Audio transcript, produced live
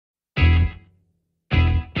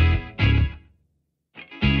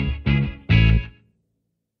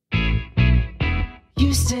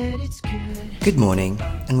Good morning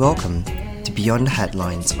and welcome to Beyond the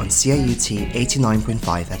Headlines on CIUT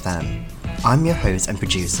 89.5 FM. I'm your host and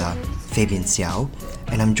producer, Fabian Xiao,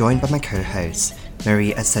 and I'm joined by my co-hosts,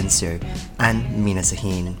 Marie Asensio and Mina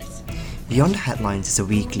Sahin. Beyond the Headlines is a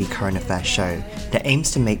weekly current affairs show that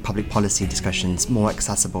aims to make public policy discussions more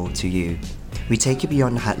accessible to you. We take you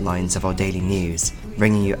beyond the headlines of our daily news,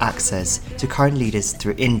 bringing you access to current leaders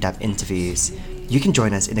through in-depth interviews. You can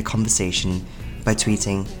join us in the conversation by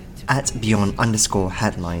tweeting at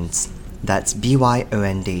beyond_headlines. That's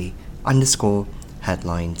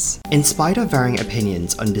BYOND_headlines. In spite of varying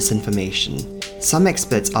opinions on disinformation, some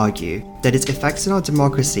experts argue that its effects on our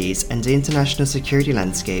democracies and the international security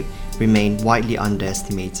landscape remain widely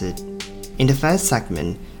underestimated. In the first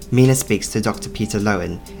segment, Mina speaks to Dr. Peter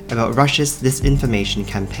Loewen about Russia's disinformation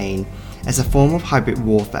campaign as a form of hybrid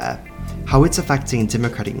warfare, how it's affecting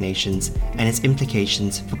democratic nations and its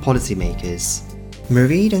implications for policymakers.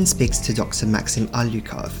 Marie then speaks to Dr. Maxim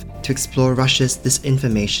Alyukov to explore Russia's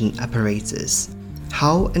disinformation apparatus.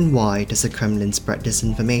 How and why does the Kremlin spread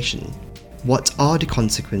disinformation? What are the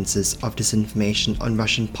consequences of disinformation on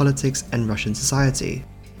Russian politics and Russian society?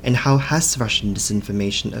 And how has Russian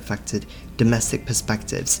disinformation affected domestic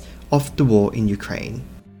perspectives of the war in Ukraine?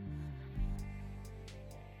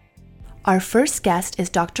 Our first guest is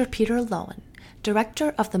Dr. Peter Loewen,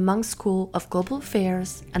 Director of the Munk School of Global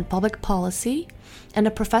Affairs and Public Policy and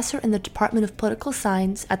a professor in the Department of Political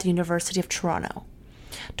Science at the University of Toronto.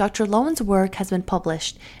 Dr. Loewen's work has been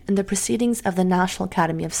published in the Proceedings of the National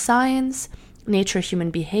Academy of Science, Nature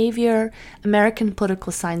Human Behavior, American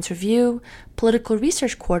Political Science Review, Political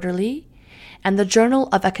Research Quarterly, and the Journal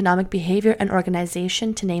of Economic Behavior and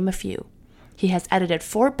Organization, to name a few. He has edited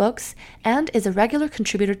 4 books and is a regular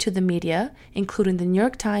contributor to the media, including the New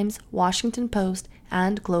York Times, Washington Post,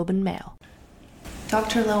 and Globe and Mail.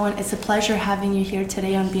 Dr. Loewen, it's a pleasure having you here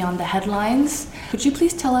today on Beyond the Headlines. Could you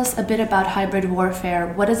please tell us a bit about hybrid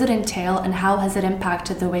warfare? What does it entail and how has it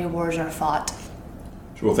impacted the way wars are fought?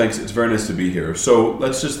 Well, thanks. It's very nice to be here. So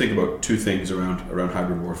let's just think about 2 things around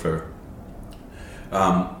hybrid warfare.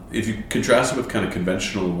 If you contrast it with kind of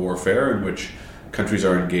conventional warfare in which countries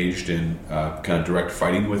are engaged in kind of direct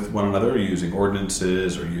fighting with one another using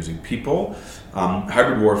ordinances or using people,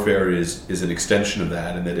 hybrid warfare is an extension of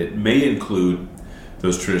that, in that it may include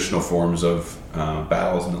those traditional forms of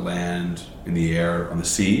battles in the land, in the air, on the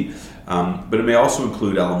sea, but it may also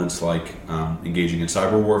include elements like engaging in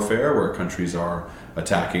cyber warfare, where countries are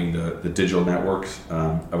attacking the digital networks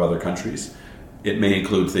of other countries. It may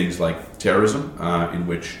include things like terrorism, in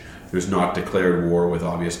which there's not declared war with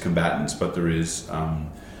obvious combatants, but there is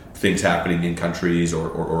things happening in countries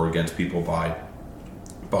or against people by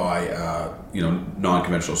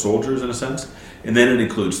non-conventional soldiers, in a sense. And then it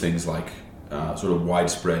includes things like sort of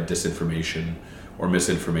widespread disinformation or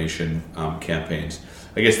misinformation campaigns.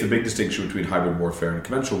 I guess the big distinction between hybrid warfare and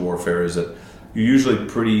conventional warfare is that it's usually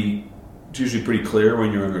pretty clear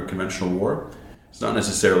when you're in a conventional war. It's not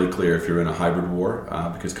necessarily clear if you're in a hybrid war,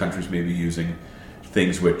 because countries may be using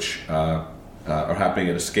things which are happening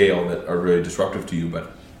at a scale that are really disruptive to you,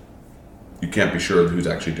 but you can't be sure who's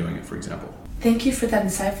actually doing it, for example. Thank you for that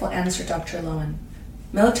insightful answer, Dr. Loewen.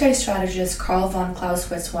 Military strategist Karl von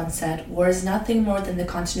Clausewitz once said, "War is nothing more than the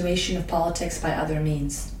continuation of politics by other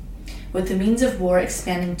means." With the means of war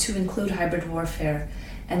expanding to include hybrid warfare,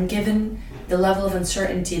 and given the level of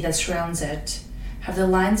uncertainty that surrounds it, have the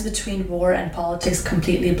lines between war and politics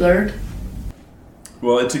completely blurred?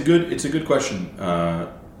 Well, it's a good question, and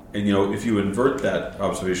if you invert that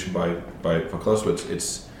observation by von Clausewitz,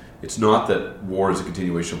 it's not that war is a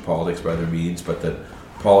continuation of politics by other means, but that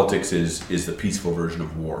politics is the peaceful version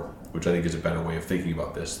of war, which I think is a better way of thinking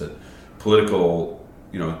about this. That political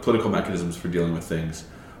mechanisms for dealing with things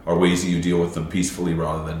are ways that you deal with them peacefully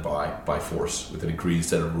rather than by force with an agreed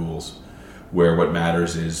set of rules, where what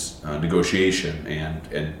matters is negotiation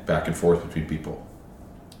and back and forth between people.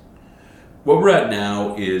 What we're at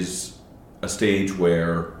now is a stage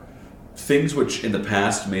where things which in the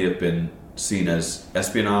past may have been seen as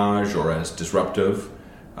espionage or as disruptive,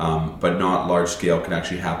 but not large scale, can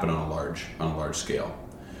actually happen on a large scale.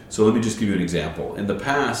 So let me just give you an example. In the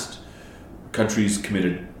past, countries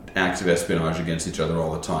committed acts of espionage against each other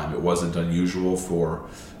all the time. It wasn't unusual for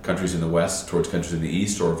countries in the West towards countries in the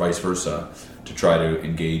East, or vice versa, to try to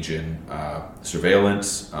engage in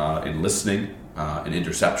surveillance, in listening, in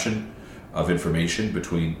interception of information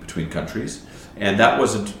between countries, and that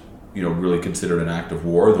wasn't really considered an act of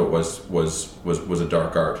war, though it was a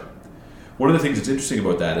dark art. One of the things that's interesting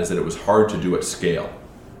about that is that it was hard to do at scale.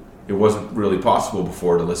 It wasn't really possible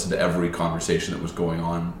before to listen to every conversation that was going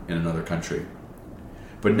on in another country.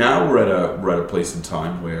 But now we're at a place in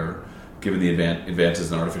time where, given the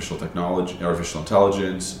advances in artificial technology, artificial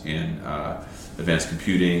intelligence, in advanced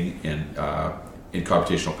computing, in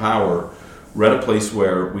computational power, we're at a place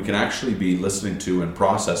where we can actually be listening to and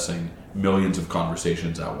processing millions of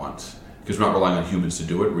conversations at once. Because we're not relying on humans to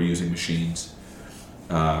do it, we're using machines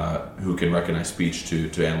who can recognize speech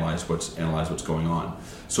to analyze what's going on.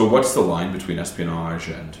 So what's the line between espionage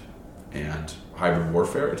and hybrid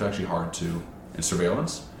warfare? It's actually hard to, and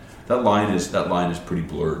surveillance. That line is pretty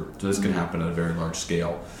blurred. So this can happen at a very large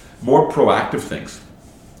scale. More proactive things,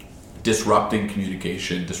 disrupting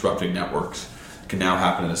communication, disrupting networks, can now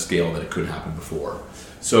happen at a scale that it couldn't happen before.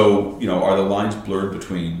 So, are the lines blurred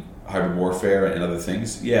between hybrid warfare and other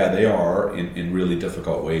things? Yeah, they are in really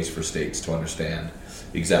difficult ways for states to understand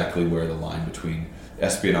exactly where the line between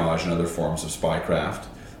espionage and other forms of spycraft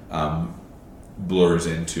blurs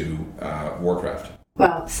into warcraft.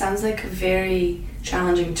 Wow, sounds like a very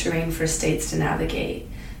challenging terrain for states to navigate.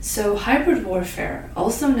 So hybrid warfare,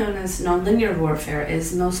 also known as nonlinear warfare,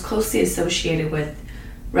 is most closely associated with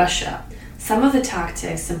Russia. Some of the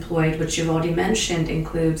tactics employed, which you've already mentioned,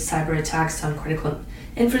 include cyber attacks on critical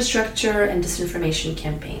infrastructure and disinformation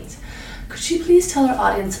campaigns. Could you please tell our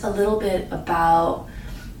audience a little bit about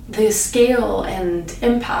the scale and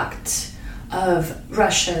impact of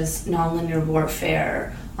Russia's nonlinear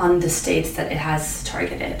warfare on the states that it has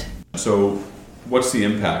targeted? So what's the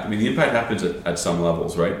impact? I mean, the impact happens at some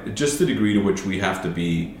levels, right? Just the degree to which we have to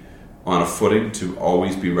be on a footing to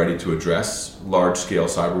always be ready to address large-scale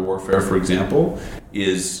cyber warfare, for example,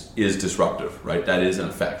 is disruptive, right? That is an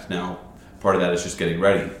effect. Now, part of that is just getting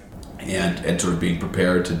ready and sort of being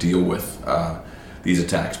prepared to deal with these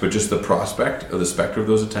attacks. But just the prospect of the specter of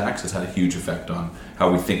those attacks has had a huge effect on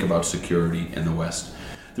how we think about security in the West.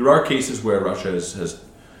 There are cases where Russia has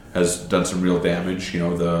done some real damage.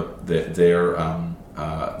 Their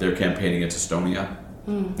campaign against Estonia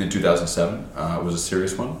in 2007 was a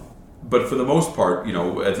serious one. But for the most part, I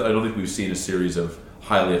don't think we've seen a series of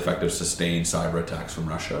highly effective sustained cyber attacks from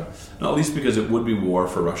Russia, not least because it would be war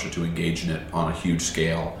for Russia to engage in it on a huge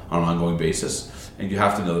scale, on an ongoing basis, and you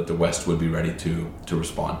have to know that the West would be ready to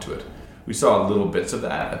respond to it. We saw little bits of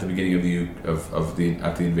that at the beginning of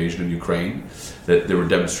the invasion of Ukraine, that there were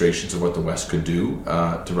demonstrations of what the West could do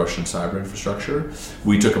to Russian cyber infrastructure.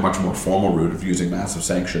 We took a much more formal route of using massive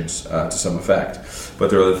sanctions to some effect, but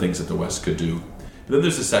there are other things that the West could do. Then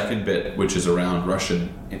there's the second bit, which is around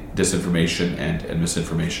Russian disinformation and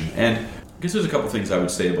misinformation. And I guess there's a couple things I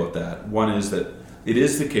would say about that. One is that it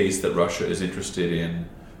is the case that Russia is interested in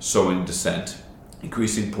sowing dissent,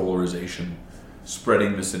 increasing polarization,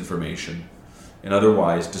 spreading misinformation, and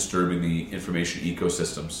otherwise disturbing the information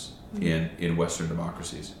ecosystems in Western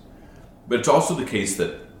democracies. But it's also the case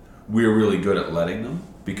that we're really good at letting them,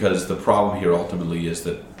 because the problem here ultimately is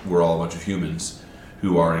that we're all a bunch of humans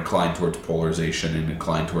who are inclined towards polarization and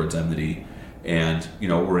inclined towards enmity. And,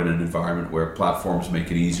 we're in an environment where platforms make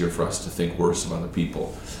it easier for us to think worse of other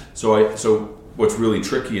people. So what's really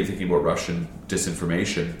tricky in thinking about Russian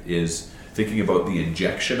disinformation is thinking about the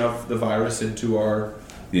injection of the virus into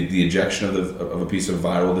the injection of a piece of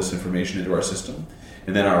viral disinformation into our system,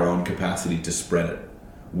 and then our own capacity to spread it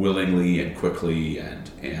willingly and quickly and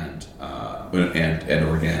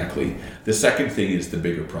organically. The second thing is the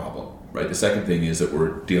bigger problem, right? The second thing is that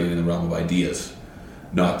we're dealing in the realm of ideas,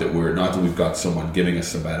 not that we've got someone giving us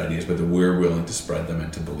some bad ideas, but that we're willing to spread them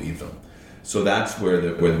and to believe them. So that's where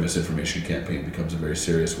the misinformation campaign becomes a very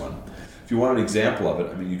serious one. If you want an example of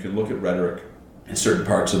it, you can look at rhetoric in certain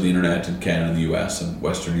parts of the internet in Canada and the US and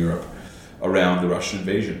Western Europe around the Russian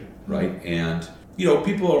invasion, right? And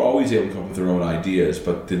people are always able to come up with their own ideas,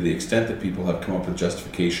 but to the extent that people have come up with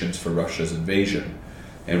justifications for Russia's invasion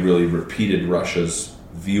and really repeated Russia's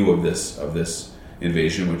view of this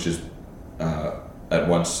invasion, which is at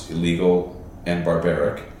once illegal and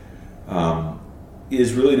barbaric,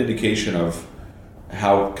 is really an indication of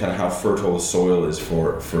how fertile the soil is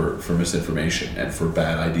for misinformation and for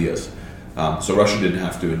bad ideas. So Russia didn't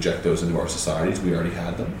have to inject those into our societies; we already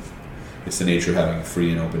had them. It's the nature of having a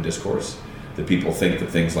free and open discourse that people think that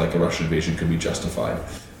things like a Russian invasion can be justified.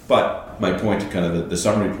 But my point, the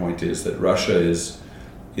summary point, is that Russia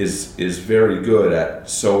is very good at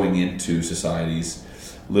sowing into societies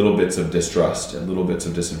little bits of distrust and little bits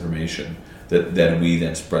of disinformation that we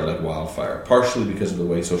then spread like wildfire, partially because of the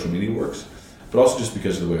way social media works, but also just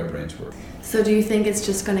because of the way our brains work. So do you think it's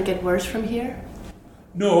just going to get worse from here?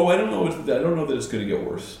 No, I don't know. I don't know that it's going to get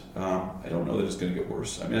worse. I don't know that it's going to get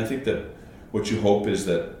worse. I think that what you hope is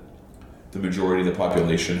that the majority of the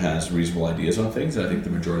population has reasonable ideas on things, and I think the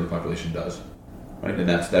majority of the population does. right? And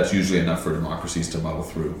that's usually enough for democracies to muddle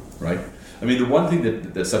through, right? I mean, the one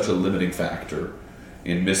thing that's such a limiting factor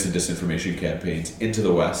in mis and disinformation campaigns into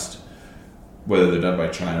the West, whether they're done by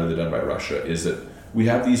China or they're done by Russia, is that we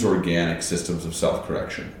have these organic systems of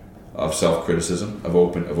self-correction, of self-criticism, of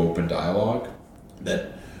open dialogue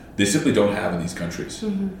that they simply don't have in these countries.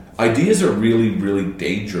 Ideas are really, really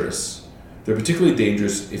dangerous. They're particularly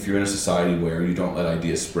dangerous if you're in a society where you don't let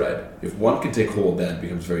ideas spread. If one can take hold, then it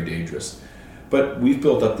becomes very dangerous. But we've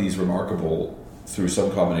built up these remarkable, through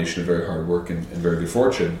some combination of very hard work and very good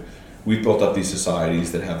fortune, we've built up these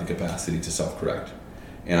societies that have the capacity to self-correct.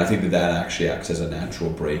 And I think that actually acts as a natural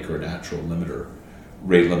break or a natural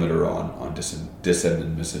rate limiter on dis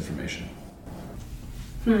and misinformation.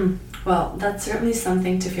 Well, that's certainly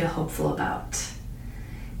something to feel hopeful about.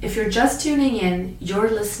 If you're just tuning in, you're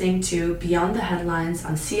listening to Beyond the Headlines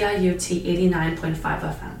on CIUT 89.5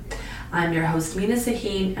 FM. I'm your host, Mina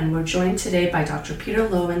Zaheen, and we're joined today by Dr. Peter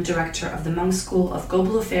Loewen, Director of the Munk School of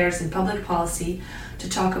Global Affairs and Public Policy, to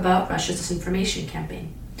talk about Russia's disinformation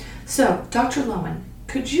campaign. So, Dr. Loewen,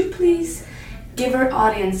 could you please give our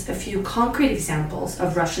audience a few concrete examples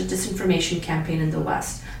of Russia's disinformation campaign in the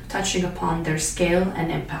West, touching upon their scale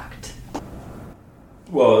and impact?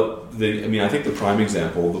 Well, I think the prime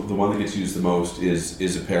example, the one that gets used the most,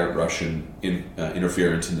 is apparent Russian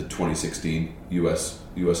interference in the 2016 U.S.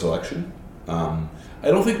 election. I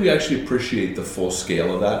don't think we actually appreciate the full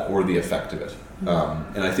scale of that or the effect of it.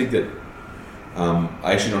 And I think that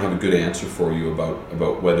I actually don't have a good answer for you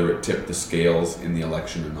about whether it tipped the scales in the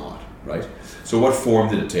election or not, right? So what form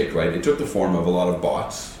did it take, right? It took the form of a lot of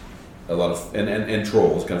bots, and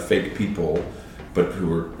trolls, kind of fake people, but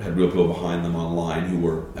who had real people behind them online who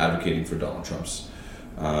were advocating for Donald Trump's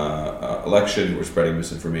election, who were spreading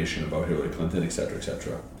misinformation about Hillary Clinton, et cetera, et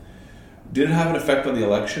cetera. Did it have an effect on the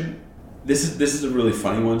election? This is a really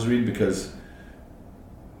funny one to read because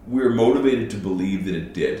we're motivated to believe that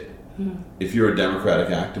it did. If you're a Democratic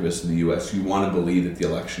activist in the U.S., you want to believe that the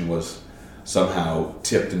election was somehow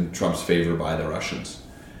tipped in Trump's favor by the Russians,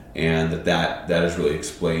 and that really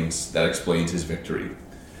explains his victory.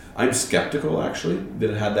 I'm skeptical, actually, that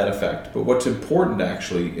it had that effect. But what's important,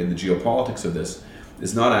 actually, in the geopolitics of this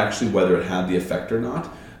is not actually whether it had the effect or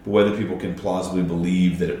not, but whether people can plausibly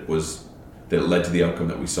believe that it led to the outcome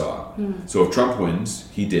that we saw. So if Trump wins,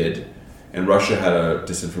 he did, and Russia had a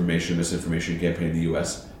misinformation campaign in the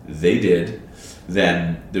U.S., they did,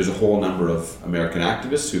 then there's a whole number of American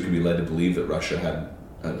activists who can be led to believe that Russia had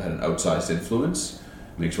an outsized influence,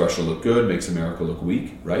 makes Russia look good, makes America look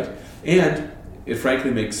weak, right? And it frankly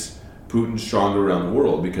makes Putin stronger around the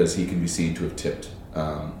world because he can be seen to have tipped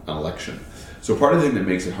an election. So part of the thing that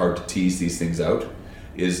makes it hard to tease these things out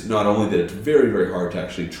is not only that it's very, very hard to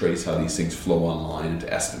actually trace how these things flow online and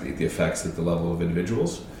to estimate the effects at the level of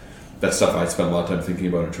individuals. That's stuff I spend a lot of time thinking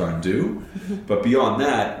about and trying to do. But beyond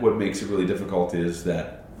that, what makes it really difficult is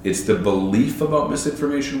that it's the belief about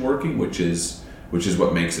misinformation working, which is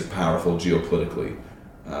what makes it powerful geopolitically,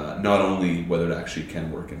 not only whether it actually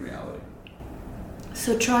can work in reality.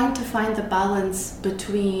 So trying to find the balance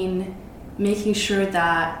between making sure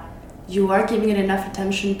that you are giving it enough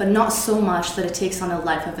attention, but not so much that it takes on a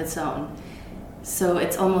life of its own. So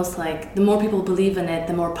it's almost like the more people believe in it,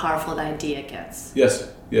 the more powerful the idea gets.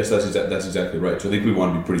 Yes, that's exactly right. So I think we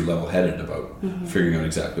want to be pretty level-headed about figuring out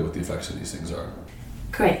exactly what the effects of these things are.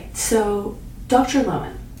 Great. So, Dr.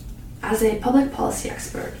 Loewen, as a public policy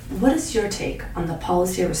expert, what is your take on the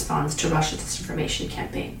policy response to Russia's disinformation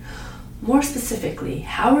campaign? More specifically,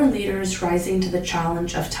 how are leaders rising to the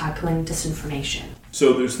challenge of tackling disinformation?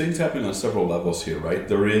 So there's things happening on several levels here, right?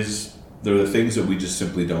 There are the things that we just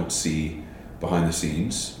simply don't see behind the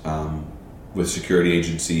scenes with security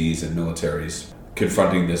agencies and militaries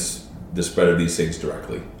confronting the spread of these things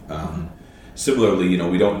directly. Similarly,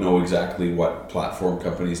 we don't know exactly what platform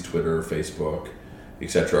companies, Twitter, Facebook,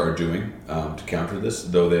 etc., are doing to counter this,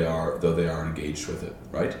 though they are engaged with it,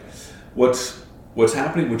 right? What's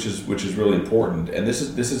happening, which is really important, and this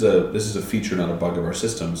is a feature, not a bug of our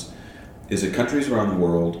systems, is that countries around the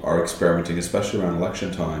world are experimenting, especially around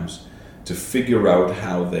election times, to figure out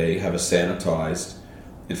how they have a sanitized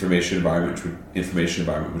information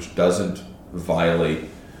environment which doesn't violate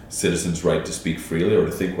citizens' right to speak freely or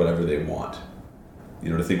to think whatever they want.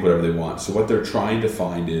 So what they're trying to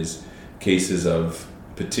find is cases of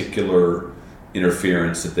particular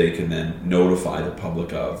interference that they can then notify the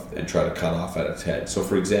public of and try to cut off at its head. So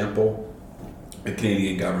for example, the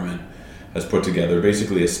Canadian government has put together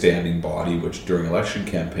basically a standing body which during election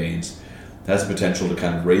campaigns has the potential to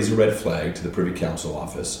kind of raise a red flag to the Privy Council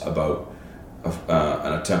office about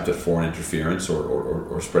an attempt at foreign interference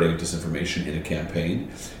or spreading disinformation in a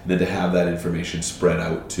campaign, and then to have that information spread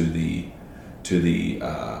out to the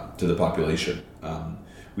population.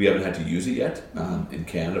 We haven't had to use it yet in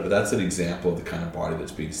Canada, but that's an example of the kind of body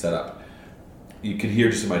that's being set up. You can hear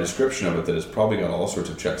just in my description of it that it's probably got all sorts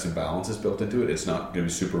of checks and balances built into it. It's not going to be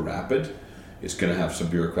super rapid. It's going to have some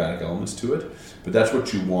bureaucratic elements to it, but that's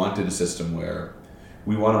what you want in a system where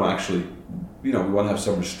we want to actually, we want to have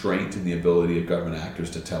some restraint in the ability of government actors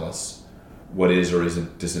to tell us what is or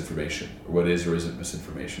isn't disinformation, or what is or isn't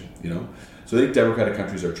misinformation, So I think democratic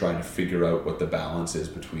countries are trying to figure out what the balance is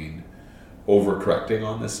between overcorrecting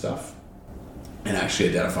on this stuff and actually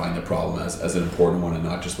identifying the problem as an important one and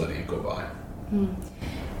not just letting it go by.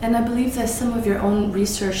 And I believe that some of your own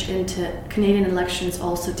research into Canadian elections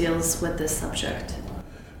also deals with this subject.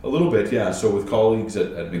 A little bit, yeah. So with colleagues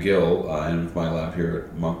at McGill and with my lab here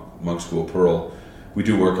at Munk School Pearl, we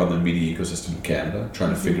do work on the media ecosystem in Canada, trying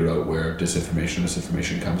to figure out where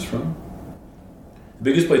misinformation comes from. The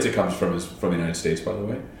biggest place it comes from is from the United States, by the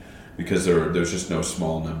way, because there's just no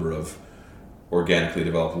small number of organically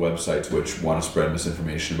developed websites which want to spread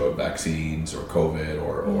misinformation about vaccines or COVID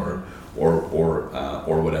or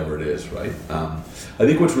whatever it is, right? I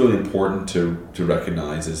think what's really important to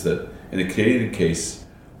recognize is that in the Canadian case,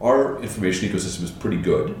 our information ecosystem is pretty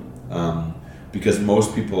good because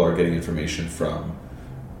most people are getting information from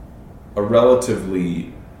a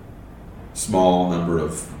relatively small number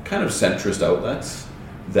of kind of centrist outlets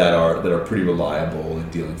that are pretty reliable in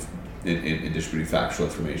dealing in distributing factual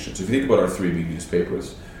information. So if you think about our three big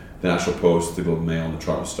newspapers, the National Post, the Globe and Mail, and the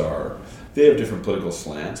Toronto Star, they have different political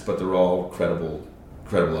slants, but they're all credible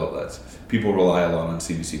outlets. People rely a lot on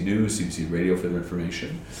CBC News, CBC Radio for their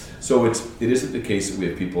information. So it isn't the case that we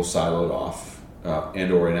have people siloed off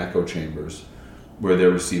and or in echo chambers where they're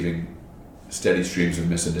receiving steady streams of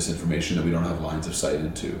mis and disinformation that we don't have lines of sight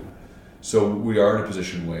into. So we are in a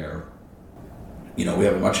position where we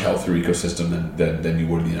have a much healthier ecosystem than you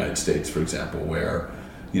would in the United States, for example, where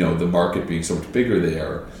the market being so much bigger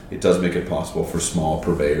there, it does make it possible for small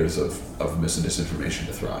purveyors of mis and disinformation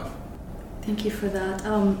to thrive. Thank you for that.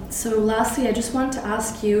 So lastly, I just want to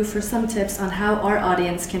ask you for some tips on how our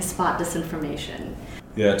audience can spot disinformation.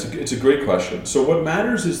 Yeah, it's a great question. So what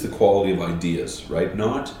matters is the quality of ideas, right?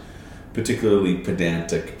 Not particularly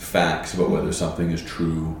pedantic facts about whether something is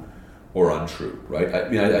true or untrue, right?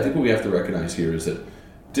 I think what we have to recognize here is that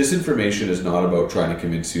disinformation is not about trying to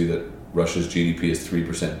convince you that Russia's GDP is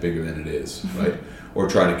 3% bigger than it is, right? Or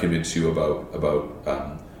trying to convince you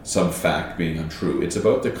about some fact being untrue. It's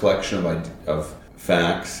about the collection of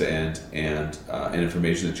facts and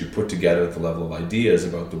information that you put together at the level of ideas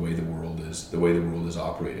about the way the world is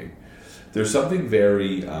operating. There's something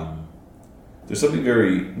very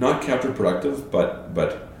not counterproductive,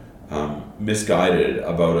 but misguided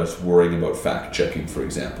about us worrying about fact checking, for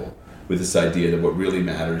example, with this idea that what really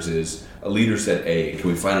matters is a leader said A. Can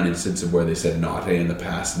we find an instance of where they said not A in the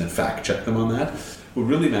past and then fact check them on that? What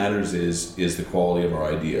really matters is the quality of our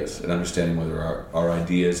ideas and understanding whether our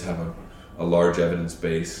ideas have a large evidence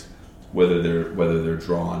base, whether they're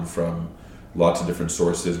drawn from lots of different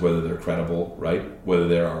sources, whether they're credible, right? Whether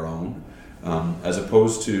they're our own, as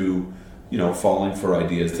opposed to falling for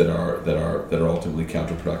ideas that are ultimately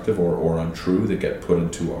counterproductive or untrue that get put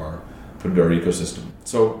into our ecosystem.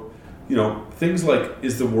 So things like,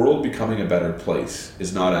 is the world becoming a better place,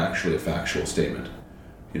 is not actually a factual statement.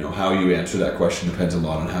 How you answer that question depends a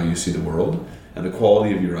lot on how you see the world, and the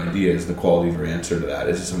quality of your ideas, the quality of your answer to that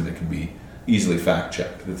is something that can be easily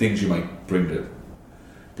fact-checked. The things you might bring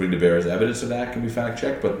to bear as evidence of that can be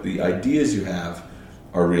fact-checked, but the ideas you have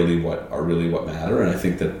are really what matter. And I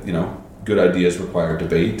think that good ideas require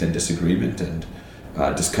debate and disagreement and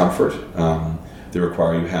discomfort. They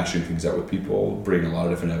require you hashing things out with people, bringing a lot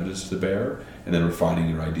of different evidence to bear, and then refining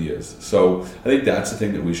your ideas. So I think that's the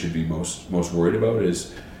thing that we should be most worried about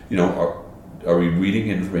is, are we reading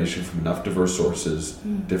information from enough diverse sources,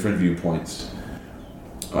 different viewpoints,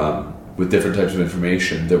 with different types of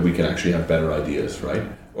information that we can actually have better ideas, right?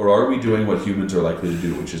 Or are we doing what humans are likely to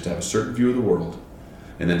do, which is to have a certain view of the world,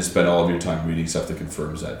 and then to spend all of your time reading stuff that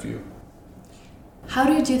confirms that view? How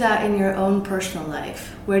do you do that in your own personal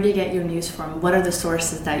life? Where do you get your news from? What are the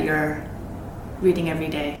sources that you're reading every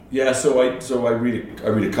day? Yeah, so I read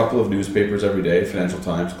a couple of newspapers every day: Financial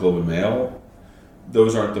Times, Globe and Mail.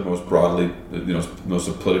 Those aren't the most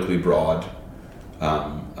most politically broad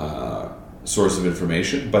source of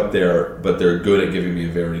information, but they're good at giving me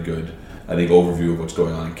a very good, I think, overview of what's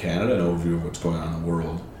going on in Canada, an overview of what's going on in the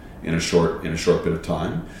world, in a short bit of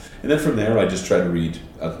time. And then from there, I just try to read.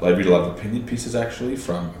 I read a lot of opinion pieces actually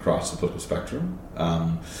from across the political spectrum.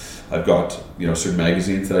 I've got certain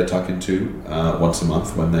magazines that I tuck into once a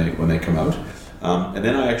month when they come out, and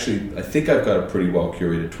then I think I've got a pretty well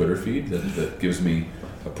curated Twitter feed that gives me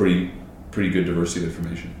a pretty good diversity of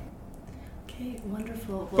information. Okay,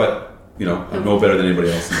 wonderful. But I'm no better than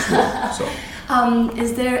anybody else in this world. So.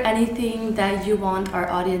 Is there anything that you want our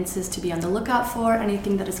audiences to be on the lookout for?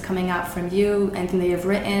 Anything that is coming out from you? Anything that you've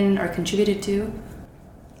written or contributed to?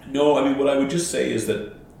 No, I mean, what I would just say is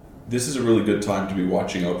that this is a really good time to be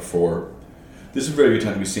watching out for. This is a very good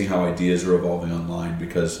time to be seeing how ideas are evolving online,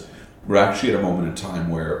 because we're actually at a moment in time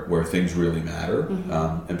where things really matter,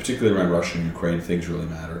 and particularly around Russia and Ukraine, things really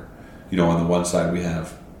matter. On the one side, we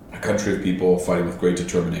have a country of people fighting with great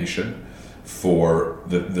determination for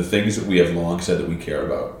the things that we have long said that we care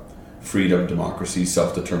about: freedom, democracy,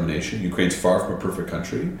 self-determination. Ukraine's far from a perfect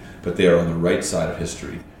country, but they are on the right side of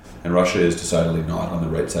history. And Russia is decidedly not on the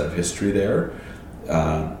right side of history there.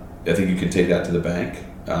 I think you can take that to the bank.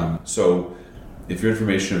 So if your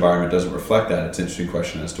information environment doesn't reflect that, it's an interesting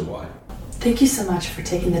question as to why. Thank you so much for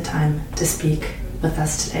taking the time to speak with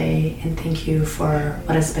us today, and thank you for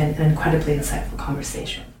what has been an incredibly insightful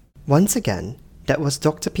conversation. Once again, that was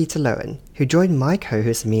Dr. Peter Loewen, who joined my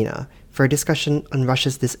co-host Mina for a discussion on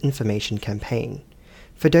Russia's disinformation campaign.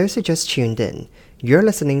 For those who just tuned in, you're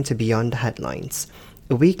listening to Beyond the Headlines,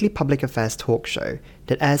 a weekly public affairs talk show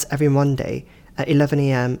that airs every Monday at 11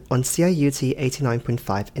 a.m. on CIUT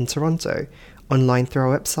 89.5 in Toronto, online through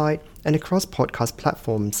our website, and across podcast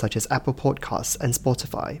platforms such as Apple Podcasts and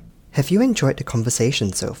Spotify. Have you enjoyed the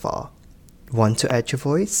conversation so far? Want to add your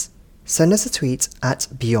voice? Send us a tweet at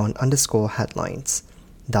beyond_headlines.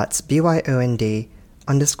 That's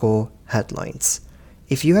BYOND_headlines.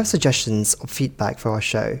 If you have suggestions or feedback for our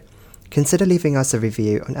show, consider leaving us a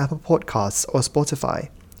review on Apple Podcasts or Spotify.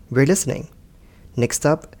 We're listening. Next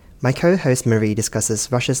up, my co-host Marie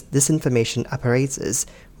discusses Russia's disinformation apparatus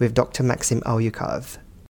with Dr. Maxim Alyukov.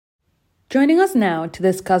 Joining us now to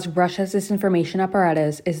discuss Russia's disinformation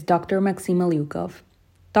apparatus is Dr. Maxim Alyukov.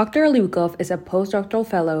 Dr. Alyukov is a postdoctoral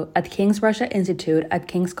fellow at King's Russia Institute at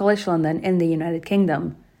King's College London in the United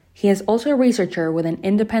Kingdom. He is also a researcher with an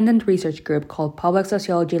independent research group called Public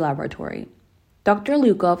Sociology Laboratory. Dr.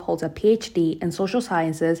 Alyukov holds a PhD in social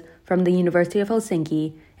sciences from the University of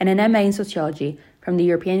Helsinki and an MA in sociology from the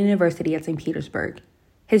European University at St. Petersburg.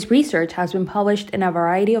 His research has been published in a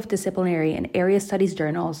variety of disciplinary and area studies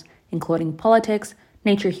journals, including Politics,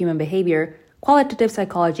 Nature Human Behavior, Qualitative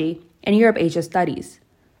Psychology, and Europe-Asia Studies.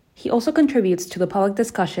 He also contributes to the public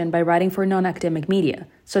discussion by writing for non-academic media,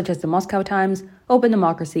 such as the Moscow Times, Open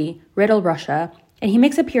Democracy, Riddle Russia, and he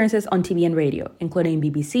makes appearances on TV and radio, including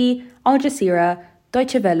BBC, Al Jazeera,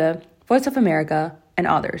 Deutsche Welle, Voice of America, and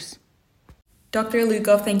others. Dr.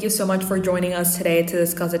 Alyukov, thank you so much for joining us today to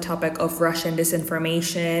discuss the topic of Russian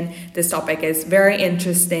disinformation. This topic is very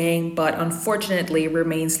interesting, but unfortunately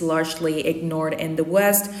remains largely ignored in the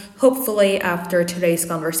West. Hopefully, after today's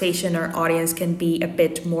conversation, our audience can be a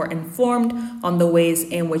bit more informed on the ways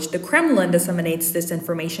in which the Kremlin disseminates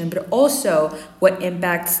disinformation, but also what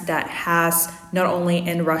impacts that has not only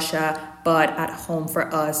in Russia, but at home for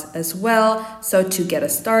us as well. So to get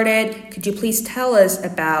us started, could you please tell us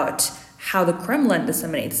about how the Kremlin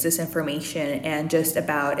disseminates this information and just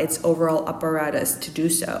about its overall apparatus to do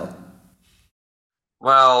so?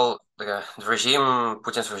 Well, the regime,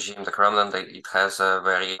 Putin's regime, the Kremlin, it has a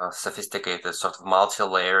very sophisticated sort of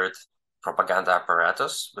multi-layered propaganda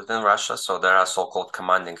apparatus within Russia. So there are so-called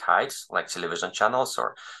commanding heights, like television channels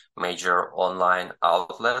or major online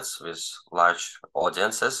outlets with large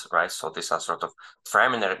audiences, right? So these are sort of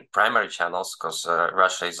primary channels, because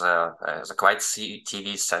Russia is a quite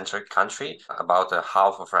TV-centric country. About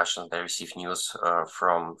half of Russians, they receive news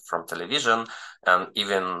from television, and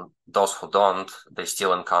even those who don't, they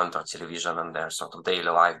still encounter television in their sort of daily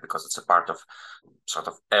life, because it's a part of sort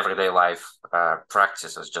of everyday life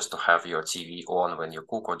practices, just to have your TV on when you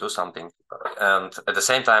cook or do something. And at the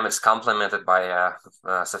same time, it's complemented by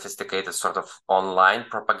a sophisticated sort of online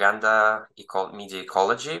propaganda media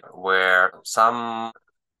ecology, where some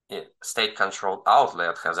state-controlled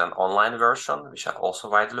outlet has an online version, which are also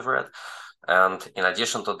widely read. And in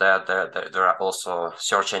addition to that, there are also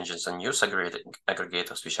search engines and news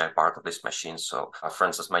aggregators, which are part of this machine. So, for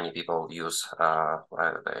instance, many people use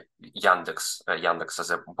Yandex. Yandex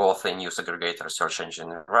is both a news aggregator search engine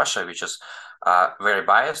in Russia, which is very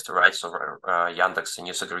biased, right? So Yandex, a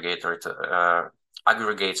news aggregator,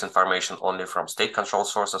 aggregates information only from state-controlled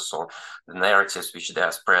sources. So the narratives which they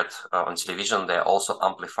are spread on television, they are also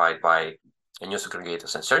amplified by news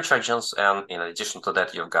aggregators and search engines. And in addition to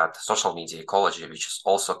that, you've got social media ecology, which is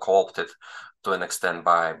also co-opted to an extent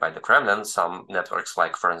by the Kremlin. Some networks,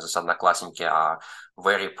 like for instance Odnoklassniki, are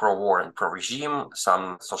very pro-war and pro-regime.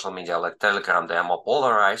 Some social media like Telegram, they are more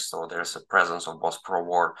polarized, so there's a presence of both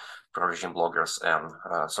pro-war, pro-regime bloggers and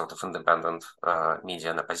sort of independent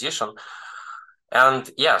media and opposition.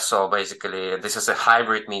 And yeah, so basically this is a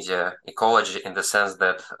hybrid media ecology in the sense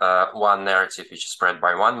that one narrative which is spread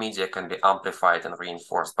by one media can be amplified and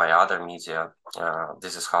reinforced by other media.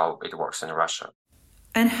 This is how it works in Russia.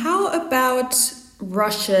 And how about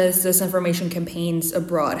Russia's disinformation campaigns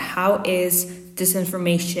abroad? How is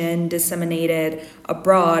disinformation disseminated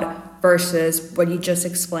abroad versus what you just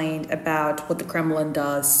explained about what the Kremlin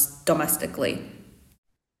does domestically?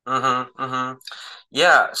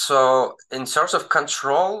 Yeah, so in terms of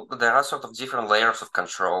control, there are sort of different layers of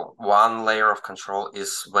control. One layer of control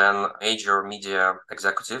is when major media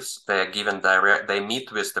executives, they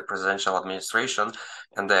meet with the presidential administration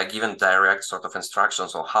and they are given direct sort of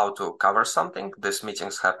instructions on how to cover something. These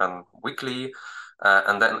meetings happen weekly.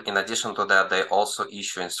 And then in addition to that, they also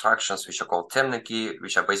issue instructions which are called temniki,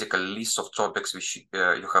 which are basically lists of topics which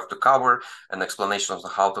you have to cover and explanations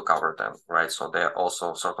on how to cover them, right? So they're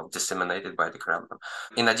also sort of disseminated by the Kremlin.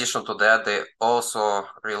 In addition to that, they also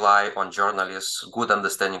rely on journalists' good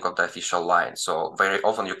understanding of the official line. So very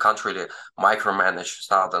often you can't really micromanage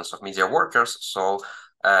thousands of media workers. So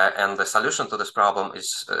and the solution to this problem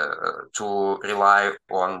is to rely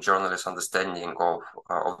on journalists' understanding of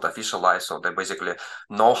the official line. So they basically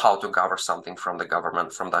know how to cover something from the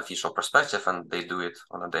government, from the official perspective, and they do it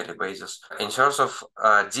on a daily basis. In terms of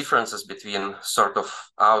differences between sort of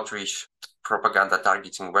outreach propaganda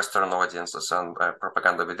targeting Western audiences and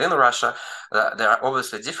propaganda within Russia, there are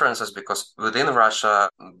obviously differences because within Russia,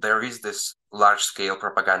 there is this large-scale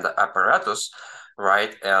propaganda apparatus,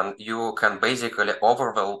 right? And you can basically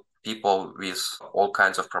overwhelm people with all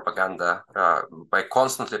kinds of propaganda by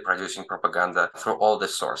constantly producing propaganda through all the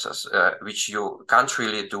sources, which you can't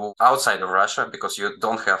really do outside of Russia because you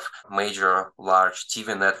don't have major large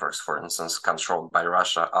TV networks, for instance, controlled by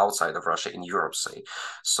Russia outside of Russia in Europe, say.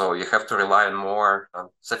 So you have to rely on more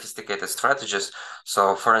sophisticated strategies.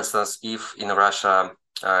 So for instance, if in Russia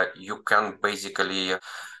you can basically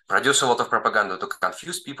produce a lot of propaganda to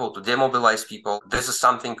confuse people, to demobilize people. This is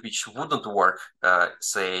something which wouldn't work,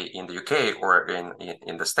 say, in the UK or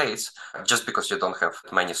in the States, just because you don't have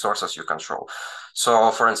many sources you control.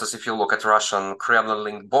 So, for instance, if you look at Russian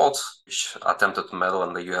Kremlin-linked bots, which attempted to meddle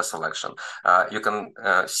in the US election, you can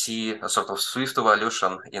see a sort of swift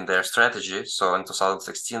evolution in their strategy. So in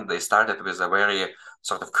 2016, they started with a very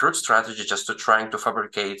sort of crude strategy just to trying to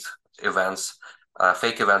fabricate events,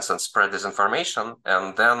 fake events, and spread disinformation.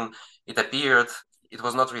 And then it appeared it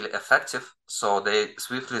was not really effective. So they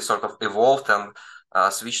swiftly sort of evolved and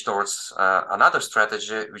switched towards another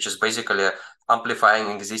strategy, which is basically amplifying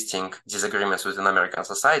existing disagreements within American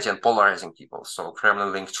society and polarizing people. So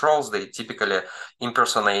Kremlin-linked trolls, they typically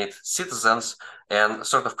impersonate citizens and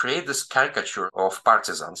sort of create this caricature of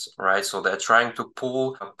partisans, right? So they're trying to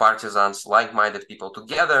pull partisans, like-minded people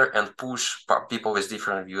together and push people with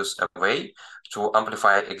different views away to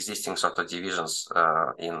amplify existing sort of divisions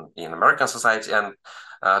in American society. And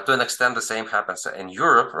to an extent, the same happens in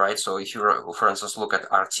Europe, right? So if you, for instance, look at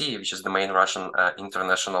RT, which is the main Russian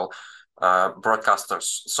international broadcasters,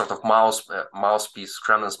 sort of mouthpiece,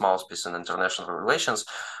 Kremlin's mouthpiece in international relations,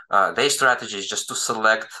 their strategy is just to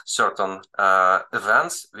select certain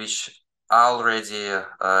events which already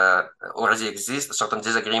exist, certain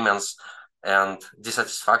disagreements and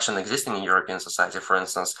dissatisfaction existing in European society. For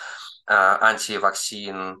instance,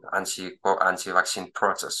 anti-vaccine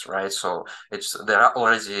protests, right? So there are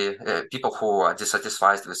already people who are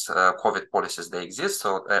dissatisfied with COVID policies. They exist.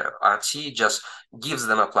 So RT just gives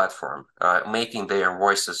them a platform, making their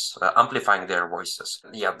voices, amplifying their voices.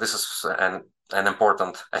 Yeah, this is an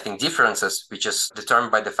important, I think, differences, which is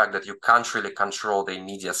determined by the fact that you can't really control the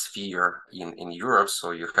media sphere in Europe.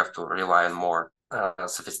 So you have to rely on more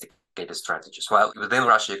sophisticated strategies. While within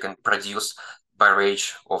Russia, you can produce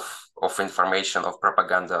barrage of information, of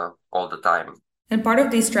propaganda all the time. And part of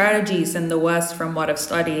these strategies in the West, from what I've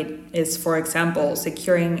studied, is, for example,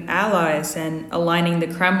 securing allies and aligning the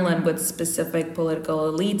Kremlin with specific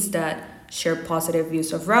political elites that share positive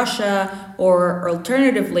views of Russia or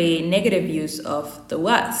alternatively negative views of the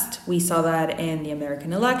West. We saw that in the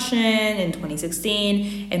American election in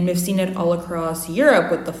 2016, and we've seen it all across Europe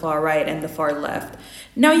with the far right and the far left.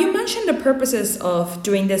 Now, you mentioned the purposes of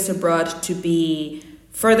doing this abroad to be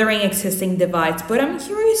furthering existing divides, but I'm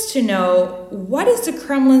curious to know, what is the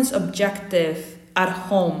Kremlin's objective at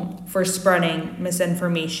home for spreading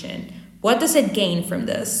misinformation? What does it gain from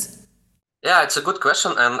this? Yeah, it's a good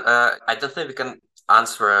question. And I don't think we can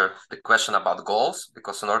answer the question about goals,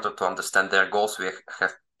 because in order to understand their goals, we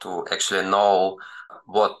have to actually know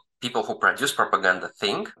what people who produce propaganda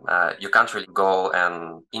think. You can't really go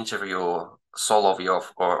and interview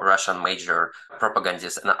Solovyov or Russian major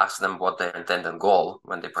propagandists and ask them what their intended goal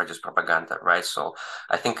when they produce propaganda, right? So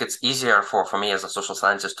I think it's easier for me as a social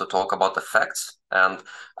scientist to talk about the facts, and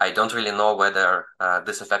I don't really know whether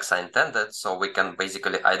these effects are intended. So we can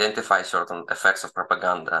basically identify certain effects of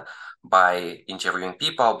propaganda by interviewing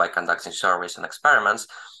people, by conducting surveys and experiments.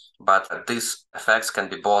 But these effects can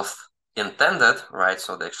be both intended, right?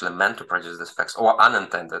 So they actually meant to produce these effects, or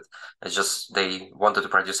unintended. It's just they wanted to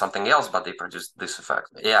produce something else, but they produced this effect.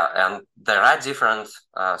 Yeah, and there are different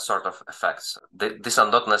sort of effects. These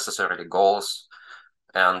are not necessarily goals.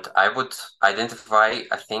 And I would identify,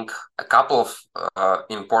 I think, a couple of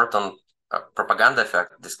important propaganda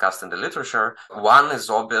effect discussed in the literature. One is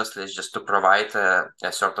obviously just to provide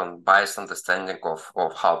a certain biased understanding of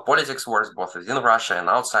how politics works, both within Russia and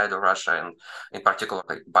outside of Russia, and in particular,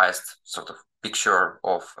 like biased sort of picture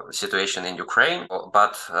of the situation in Ukraine.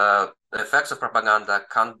 But the effects of propaganda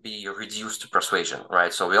can't be reduced to persuasion,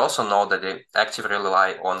 right? So we also know that they actively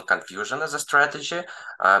rely on confusion as a strategy,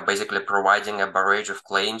 basically providing a barrage of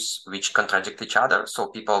claims which contradict each other. So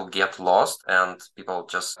people get lost and people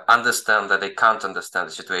just understand that they can't understand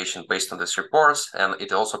the situation based on these reports. And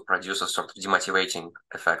it also produces sort of demotivating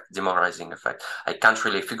effect, demoralizing effect. I can't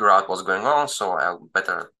really figure out what's going on, so I'll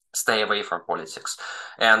better stay away from politics.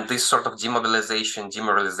 And this sort of demobilization,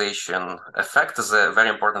 demoralization effect is a very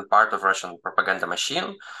important part of Russian propaganda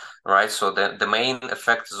machine, right? So the main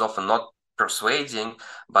effect is often not persuading,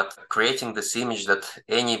 but creating this image that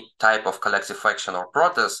any type of collective action or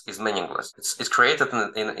protest is meaningless. It's created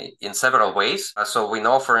in several ways. So we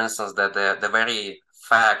know, for instance, that the very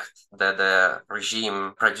fact that the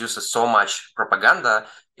regime produces so much propaganda,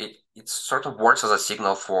 it sort of works as a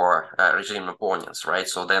signal for regime opponents, right?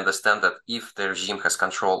 So they understand that if the regime has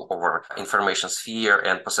control over information sphere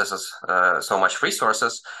and possesses so much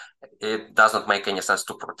resources, it doesn't make any sense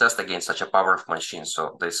to protest against such a powerful machine.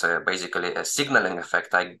 So there's basically a signaling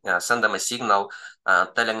effect. I send them a signal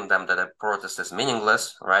telling them that a protest is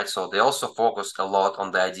meaningless, right? So they also focus a lot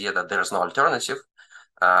on the idea that there is no alternative.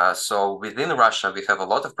 So within Russia, we have a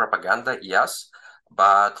lot of propaganda, yes,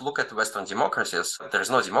 but look at Western democracies. There's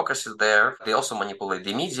no democracy there. They also manipulate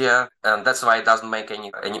the media, and that's why it doesn't make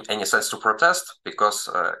any sense to protest, because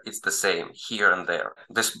it's the same here and there.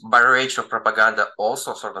 This barrage of propaganda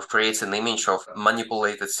also sort of creates an image of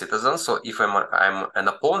manipulated citizens. So if I'm an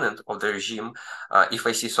opponent of the regime, if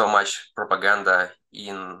I see so much propaganda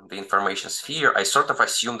in the information sphere, I sort of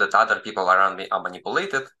assume that other people around me are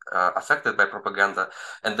manipulated, affected by propaganda,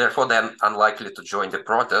 and therefore they're unlikely to join the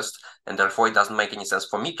protest, and therefore it doesn't make any sense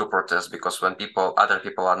for me to protest, because when other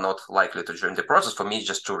people are not likely to join the protest, for me it's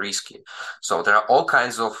just too risky. So there are all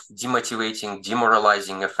kinds of demotivating,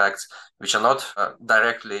 demoralizing effects which are not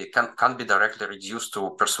can't be directly reduced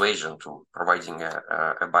to persuasion, to providing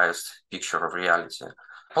a biased picture of reality.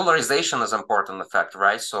 Polarization is an important effect,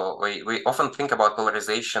 right? So we often think about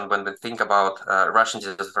polarization when we think about Russian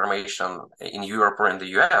disinformation in Europe or in the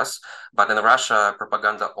US, but in Russia,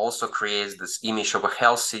 propaganda also creates this image of a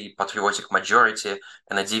healthy, patriotic majority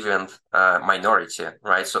and a deviant minority,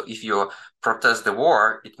 right? So if you protest the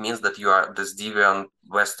war, it means that you are this deviant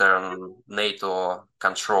Western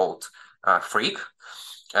NATO-controlled freak.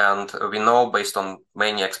 And we know, based on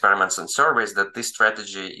many experiments and surveys, that this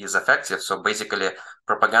strategy is effective. So basically,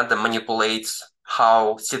 propaganda manipulates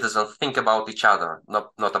how citizens think about each other,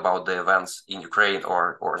 not about the events in Ukraine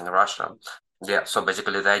or in Russia. Yeah, so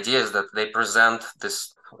basically the idea is that they present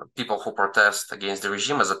these people who protest against the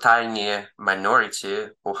regime as a tiny minority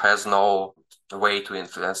who has no way to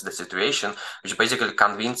influence the situation, which basically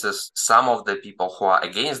convinces some of the people who are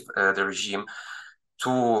against the regime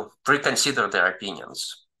to reconsider their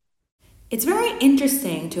opinions. It's very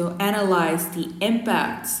interesting to analyze the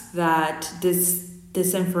impacts that this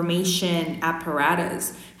disinformation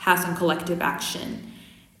apparatus has on collective action.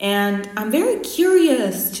 And I'm very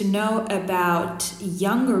curious to know about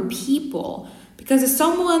younger people, because as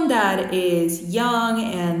someone that is young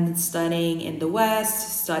and studying in the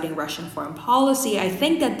West, studying Russian foreign policy, I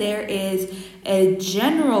think that there is a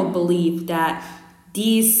general belief that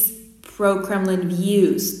these pro-Kremlin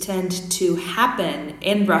views tend to happen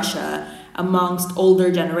in Russia amongst older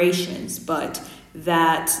generations, but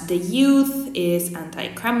that the youth is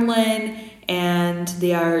anti-Kremlin and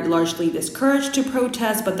they are largely discouraged to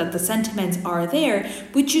protest, but that the sentiments are there.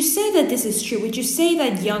 Would you say that this is true? Would you say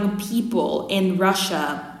that young people in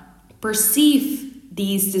Russia perceive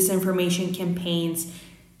these disinformation campaigns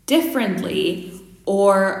differently,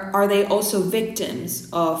 or are they also victims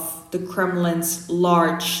of the Kremlin's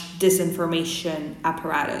large disinformation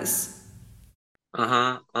apparatus?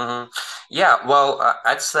 Yeah, well,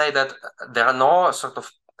 I'd say that there are no sort of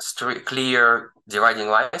clear dividing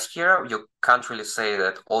lines here. You can't really say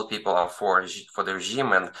that all people are for the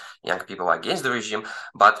regime and young people are against the regime.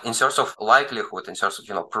 But in terms of likelihood, in terms of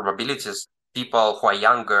probabilities, people who are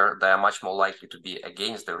younger, they are much more likely to be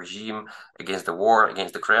against the regime, against the war,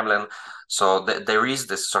 against the Kremlin. So there is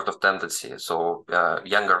this sort of tendency. So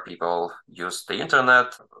younger people use the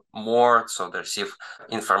internet more, so they receive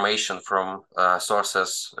information from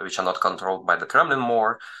sources which are not controlled by the Kremlin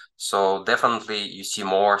more. So definitely you see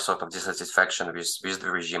more sort of dissatisfaction with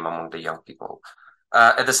the regime among the young people.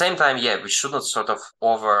 At the same time, yeah, we shouldn't sort of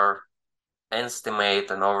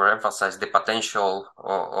overestimate and overemphasize the potential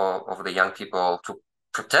of the young people to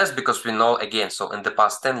protest, because we know, again, so in the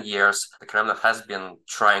past 10 years, the Kremlin has been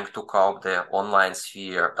trying to cope the online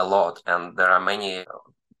sphere a lot. And there are many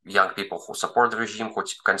young people who support the regime, who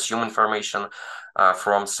consume information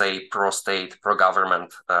from, say, pro-state,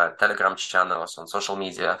 pro-government Telegram channels on social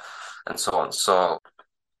media and so on. So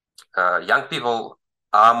young people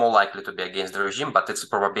are more likely to be against the regime, but it's a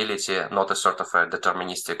probability, not a sort of a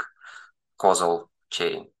deterministic causal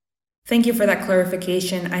chain. Thank you for that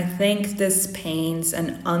clarification. I think this paints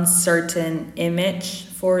an uncertain image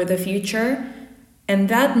for the future, and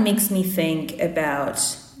that makes me think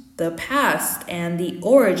about the past and the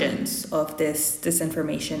origins of this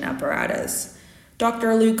disinformation apparatus. Dr.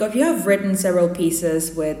 Lukov, you have written several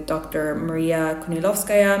pieces with Dr. Maria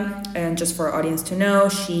Kunilovskaya, and just for our audience to know,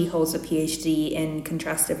 she holds a PhD in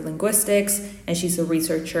contrastive linguistics, and she's a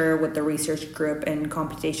researcher with the research group in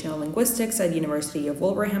computational linguistics at University of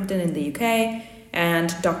Wolverhampton in the UK,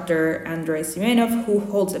 and Dr. Andrei Semenov, who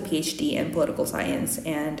holds a PhD in political science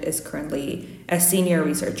and is currently a senior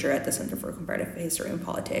researcher at the Center for Comparative History and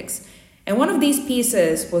Politics. And one of these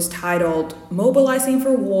pieces was titled Mobilizing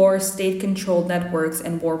for War, State-Controlled Networks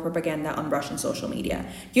and War Propaganda on Russian Social Media.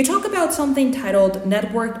 You talk about something titled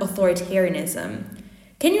Networked Authoritarianism.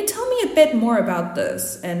 Can you tell me a bit more about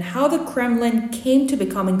this and how the Kremlin came to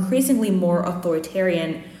become increasingly more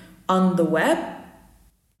authoritarian on the web?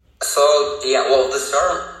 So, yeah, well, this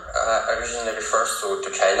term originally refers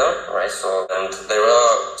to China, right? So, and there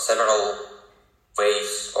are several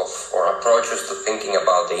ways or approaches to thinking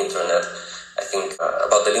about the internet. I think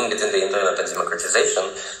about the link between the internet and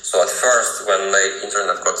democratization. So at first, when the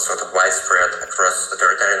internet got sort of widespread across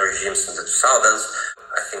authoritarian regimes in the 2000s,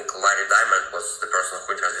 I think Larry Diamond was the person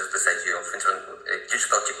who introduced this idea of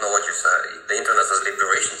digital technologies, the internet as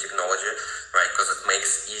liberation technology, right? Because it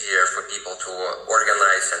makes easier for people to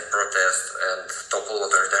organize and protest and topple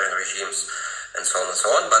authoritarian regimes and so on and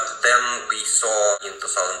so on. But then we saw in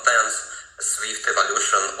 2010s swift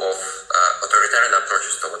evolution of authoritarian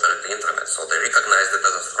approaches toward the internet. So they recognized it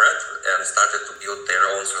as a threat and started to build their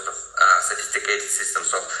own sort of sophisticated systems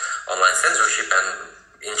of online censorship. And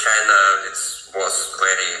in China, it is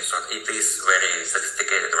very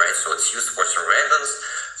sophisticated, right? So it's used for surveillance,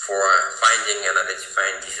 for finding and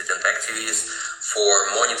identifying dissident activities,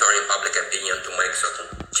 for monitoring public opinion to make certain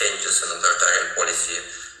changes in authoritarian policy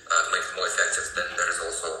to make it more effective. Then there is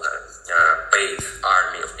also a paid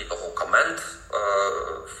army of people who comment,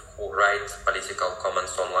 who write political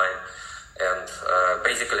comments online. And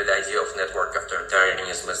basically the idea of network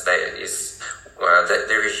authoritarianism is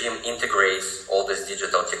the regime integrates all these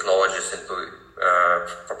digital technologies into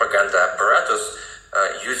propaganda apparatus,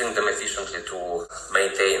 using them efficiently to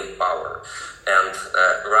maintain power. And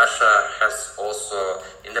Russia has also,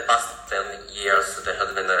 in the past 10 years, there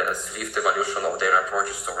has been a swift evolution of their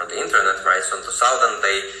approaches toward the internet, right? So in 2000,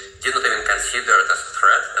 they did not even consider it as a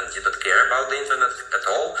threat and did not care about the internet at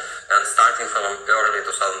all. And starting from early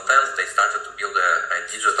 2010s, they started to build a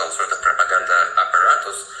digital sort of propaganda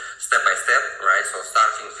apparatus step by step, right? So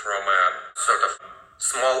starting from a sort of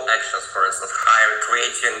small actions, for instance,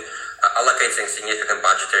 allocating significant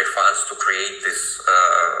budgetary funds to create this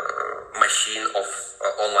machine of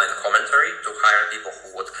online commentary, to hire people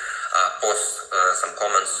who would post some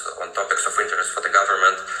comments on topics of interest for the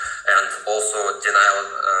government, and also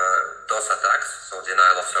DOS attacks, so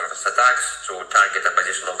denial of service attacks, to target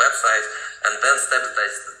oppositional websites. And then step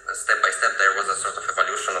by step there was a sort of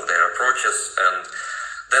evolution of their approaches, and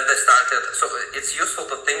then they started, so it's useful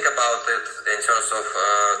to think about it in terms of,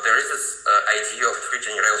 there is this idea of three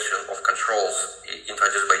generations of controls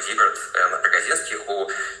introduced by Dibert and Rogozinski, who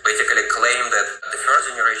basically claim that the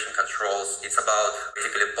first generation controls, it's about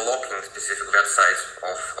basically blocking specific websites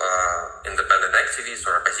of independent activists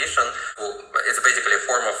or opposition. It's basically a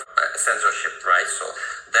form of censorship, right? So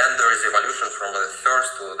then there is evolution from the first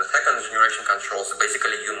to the second generation control. So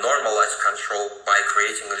basically you normalize control by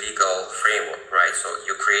creating a legal framework, right? So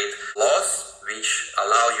you create laws which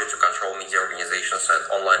allow you to control media organizations and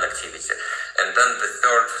online activity. And then the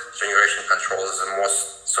third generation control is the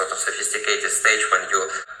most sort of sophisticated stage when you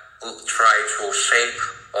try to shape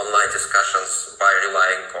online discussions by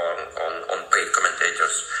relying on paid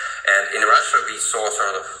commentators. And in Russia, we saw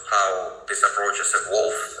sort of how these approaches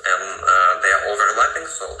evolved, and they are overlapping.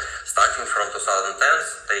 So starting from 2010s,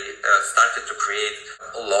 they started to create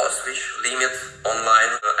laws which limit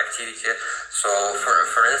online activity. So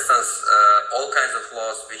for instance, all kinds of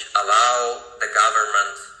laws which allow the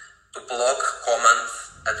government to block comment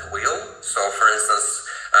at will. So for instance,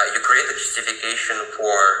 you create a justification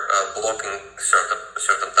for blocking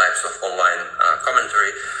certain types of online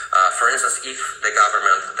commentary. For instance, if the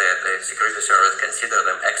government, the security service consider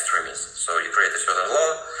them extremists, so you create a certain law,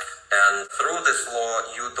 and through this law,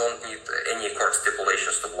 you don't need any court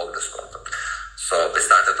stipulations to block this content. So they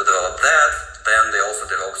started to develop that. Then they also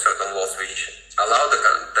developed certain laws which allow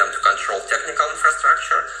them to control technical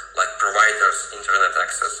infrastructure, like providers' internet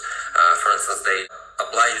access. For instance, they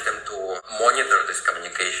oblige them to monitor these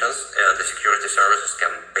communications, and the security services can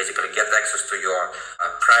basically get access to your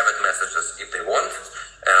private messages if they want.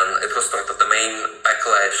 And it was sort of the main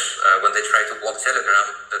backlash when they tried to block Telegram.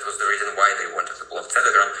 That was the reason why they wanted to block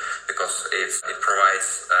Telegram, because it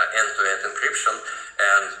provides end-to-end encryption,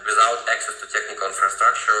 and without access to technical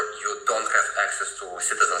infrastructure, you don't have access to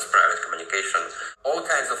citizens' private communication. All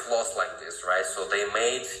kinds of laws like this, right? So they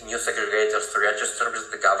made news aggregators to register with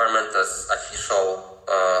the government as official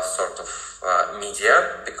sort of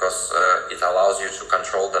media, because it allows you to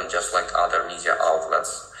control them just like other media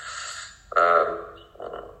outlets.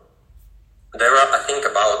 There are, I think,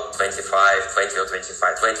 about 20 or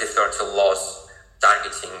 30 laws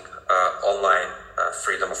targeting online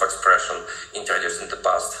freedom of expression introduced in the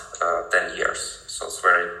past 10 years. So it's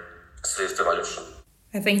very swift evolution.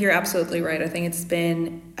 I think you're absolutely right. I think it's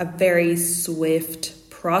been a very swift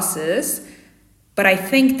process, but I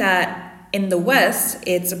think that in the West,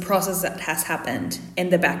 it's a process that has happened in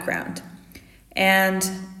the background. And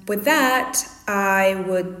with that, I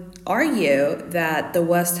would argue that the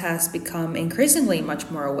West has become increasingly much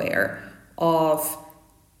more aware of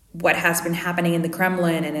what has been happening in the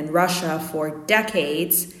Kremlin and in Russia for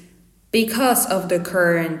decades because of the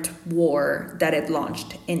current war that it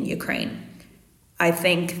launched in Ukraine. I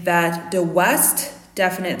think that the West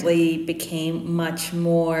definitely became much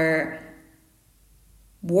more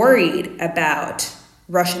worried about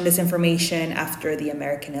Russian disinformation after the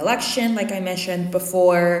American election, like I mentioned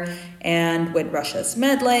before, and with Russia's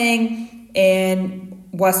meddling in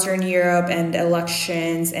Western Europe and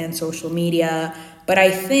elections and social media. But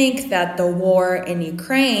I think that the war in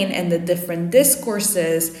Ukraine and the different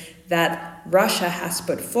discourses that Russia has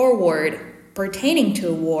put forward pertaining to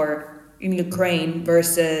a war in Ukraine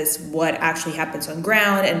versus what actually happens on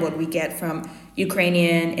ground and what we get from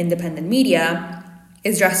Ukrainian independent media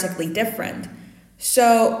is drastically different.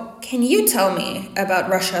 So can you tell me about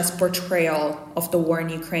Russia's portrayal of the war in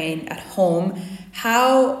Ukraine at home?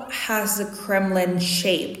 How has the Kremlin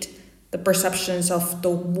shaped the perceptions of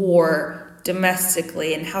the war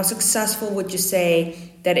domestically, and how successful would you say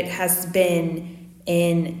that it has been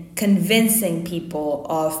in convincing people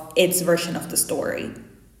of its version of the story?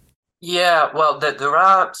 Yeah, well, there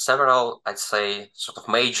are several, I'd say, sort of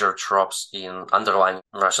major tropes in underlying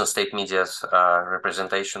Russian state media's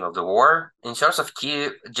representation of the war. In terms of key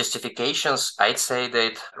justifications, I'd say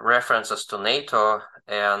that references to NATO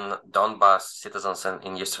and Donbas citizens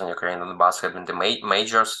in eastern Ukraine and Donbas have been the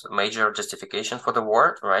major justification for the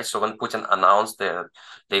war, right? So when Putin announced the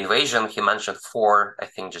invasion, he mentioned four, I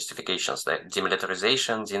think, justifications: the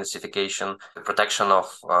demilitarization, denazification, the protection of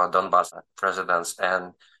Donbas residents,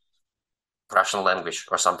 and Russian language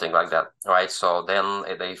or something like that, right? So then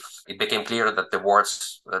it became clear that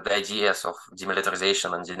the ideas of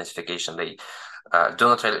demilitarization and denazification, they do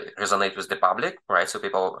not really resonate with the public, right? So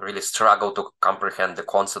people really struggle to comprehend the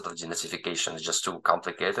concept of denazification. It's just too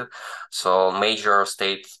complicated. So major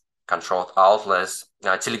state-controlled outlets,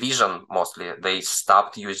 television mostly, they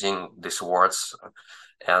stopped using these words.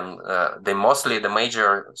 And the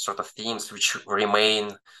major sort of themes which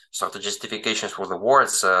remain sort of justifications for the war,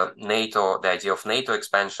 it's NATO, the idea of NATO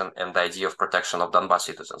expansion and the idea of protection of Donbas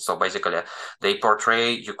citizens. So basically, they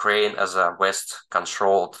portray Ukraine as a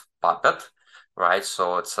West-controlled puppet, right?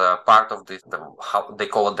 So it's a part of how they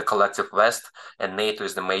call it the collective West, and NATO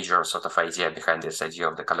is the major sort of idea behind this idea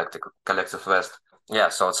of the collective West. Yeah,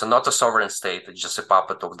 so it's not a sovereign state; it's just a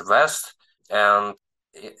puppet of the West, and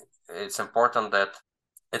it's important that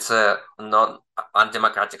it's a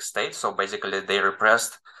non-undemocratic state. So basically, they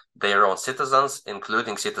repressed their own citizens,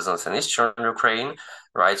 including citizens in eastern Ukraine,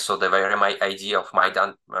 right? So the very idea of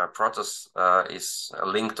Maidan protests is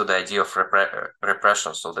linked to the idea of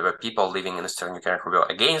repression. So there were people living in eastern Ukraine who were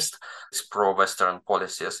against these pro-Western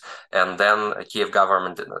policies, and then Kiev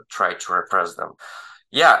government tried to repress them.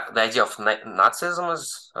 Yeah, the idea of Nazism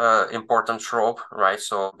is important trope, right?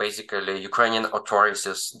 So basically, Ukrainian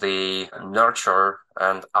authorities, they nurture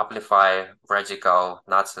and amplify radical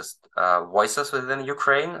Nazist voices within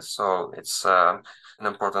Ukraine. So it's an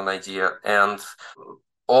important idea. And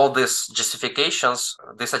all these are justifications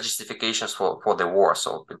for the war,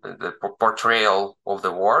 so the portrayal of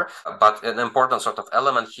the war. But an important sort of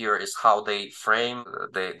element here is how they frame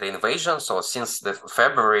the invasion. So since the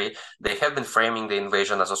February, they have been framing the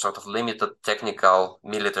invasion as a sort of limited technical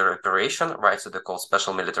military operation, right? So they call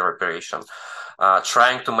special military operation.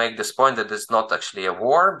 Trying to make this point that it's not actually a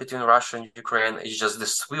war between Russia and Ukraine. It's just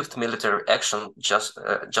this swift military action, just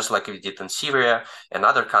like we did in Syria and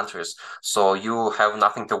other countries. So you have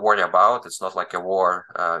nothing to worry about. It's not like a war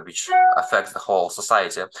which affects the whole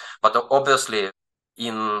society. But obviously,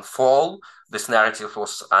 in fall, this narrative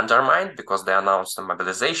was undermined because they announced a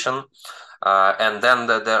mobilization. And then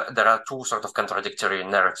there are two sort of contradictory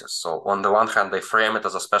narratives. So on the one hand, they frame it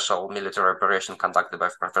as a special military operation conducted by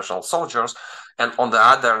professional soldiers. And on the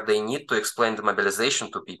other, they need to explain the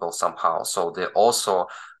mobilization to people somehow. So they also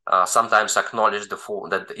sometimes acknowledge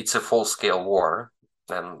that it's a full-scale war.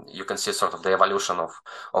 And you can see sort of the evolution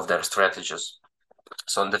of their strategies.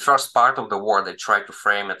 So in the first part of the war, they tried to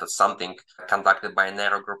frame it as something conducted by a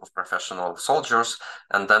narrow group of professional soldiers,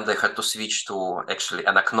 and then they had to switch to actually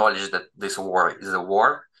and acknowledge that this war is a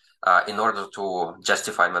war in order to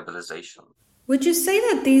justify mobilization. Would you say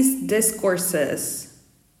that these discourses,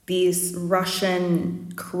 these largely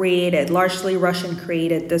Russian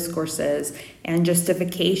created discourses and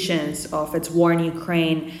justifications of its war in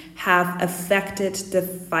Ukraine have affected the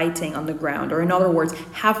fighting on the ground? Or in other words,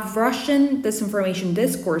 have Russian disinformation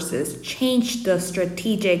discourses changed the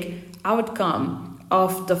strategic outcome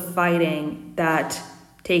of the fighting that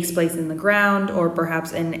takes place in the ground, or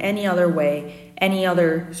perhaps in any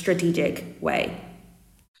other strategic way?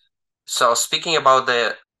 So speaking about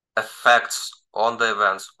the effects on the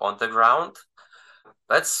events on the ground,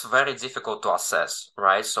 that's very difficult to assess,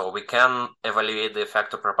 right? So we can evaluate the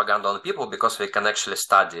effect of propaganda on people because we can actually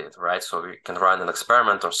study it, right? So we can run an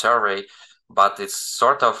experiment or survey, but it's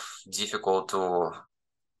sort of difficult to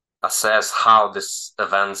assess how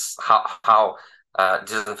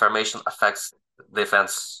disinformation affects the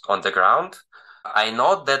events on the ground. I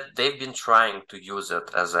know that they've been trying to use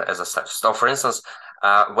it as a such. So, for instance,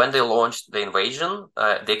 when they launched the invasion,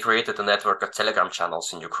 they created a network of Telegram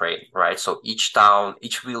channels in Ukraine, right? So each town,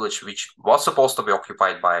 each village, which was supposed to be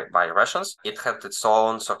occupied by Russians, it had its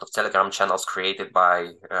own sort of Telegram channels created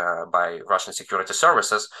by Russian security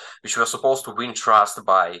services, which were supposed to win trust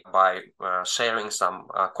by sharing some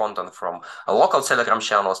content from local Telegram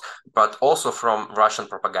channels, but also from Russian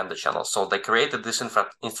propaganda channels. So they created this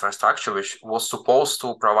infrastructure, which was supposed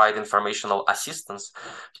to provide informational assistance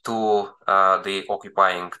to the occupying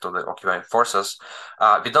forces.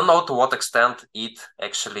 We don't know to what extent it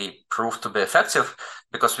actually proved to be effective,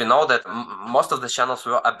 because we know that most of the channels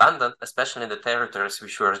were abandoned, especially in the territories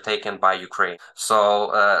which were taken by Ukraine. So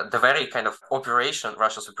the very kind of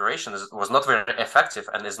Russia's operation was not very effective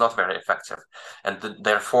and is not very effective. And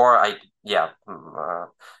therefore,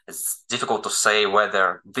 it's difficult to say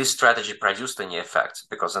whether this strategy produced any effect,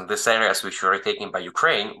 because in these areas which were taken by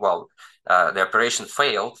Ukraine, the operation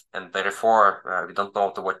failed, and therefore we don't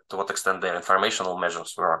know to what extent their informational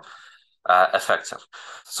measures were effective.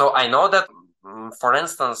 So I know that, for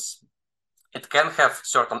instance, it can have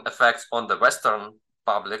certain effects on the Western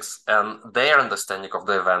publics and their understanding of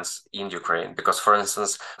the events in Ukraine, because, for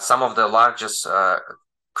instance, some of the largest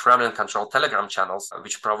Kremlin-controlled Telegram channels,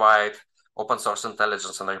 which provide open source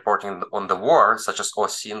intelligence and reporting on the war, such as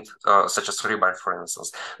OSINT, such as Rybar, for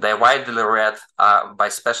instance, they are widely read by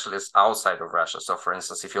specialists outside of Russia. So, for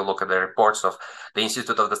instance, if you look at the reports of the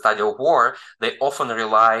Institute of the Study of War, they often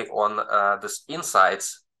rely on these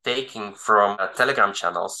insights taken from Telegram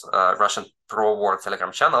channels, Russian pro-war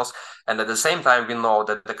Telegram channels. And at the same time, we know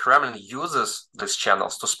that the Kremlin uses these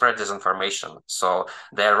channels to spread disinformation. So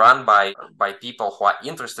they're run by people who are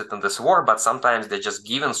interested in this war, but sometimes they're just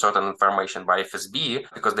given certain information by FSB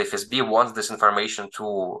because the FSB wants this information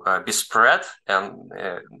to be spread, and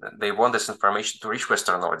they want this information to reach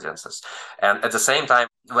Western audiences. And at the same time,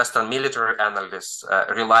 Western military analysts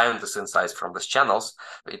rely on these insights from these channels.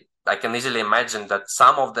 It I can easily imagine that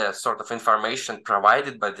some of the sort of information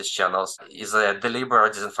provided by these channels is a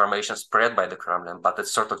deliberate disinformation spread by the Kremlin, but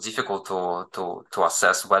it's sort of difficult to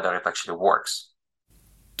assess whether it actually works.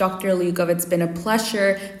 Dr. Lyukov, it's been a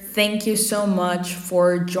pleasure. Thank you so much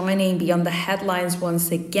for joining Beyond the Headlines once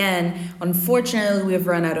again. Unfortunately, we've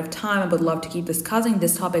run out of time. I would love to keep discussing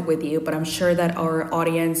this topic with you, but I'm sure that our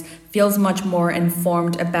audience feels much more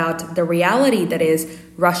informed about the reality that is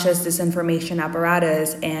Russia's disinformation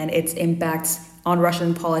apparatus and its impacts on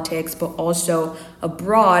Russian politics, but also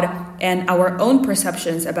abroad, and our own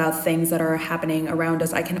perceptions about things that are happening around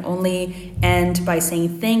us. I can only end by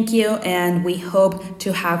saying thank you, and we hope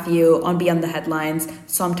to have you on Beyond the Headlines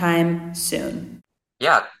sometime soon.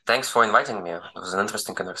 Yeah, thanks for inviting me. It was an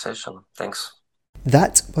interesting conversation. Thanks.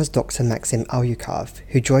 That was Dr. Maxim Alyukov,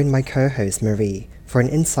 who joined my co-host Marie for an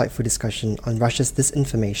insightful discussion on Russia's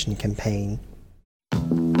disinformation campaign.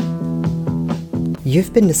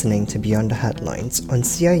 You've been listening to Beyond the Headlines on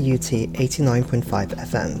CIUT 89.5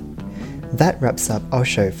 FM. That wraps up our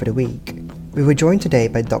show for the week. We were joined today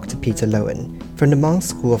by Dr. Peter Loewen from the Munk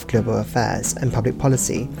School of Global Affairs and Public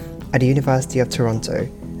Policy at the University of Toronto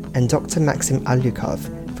and Dr. Maxim Alyukov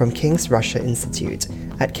from King's Russia Institute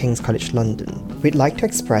at King's College London. We'd like to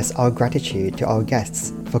express our gratitude to our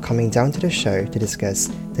guests for coming down to the show to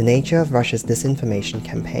discuss the nature of Russia's disinformation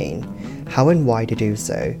campaign, how and why to do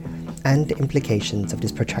so, and the implications of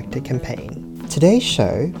this protracted campaign. Today's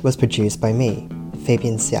show was produced by me,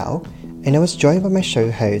 Fabian Xiao, and I was joined by my show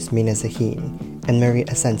hosts Mina Zahin and Marie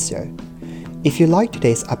Asensio. If you liked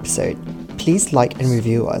today's episode, please like and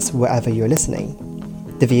review us wherever you're listening.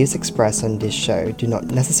 The views expressed on this show do not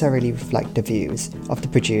necessarily reflect the views of the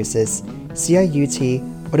producers, CIUT,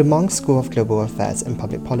 or the Munk School of Global Affairs and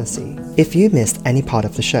Public Policy. If you missed any part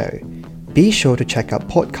of the show, be sure to check out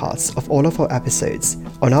podcasts of all of our episodes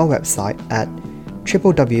on our website at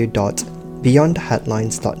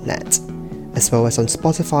www.beyondheadlines.net, as well as on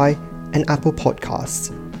Spotify and Apple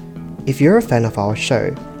Podcasts. If you're a fan of our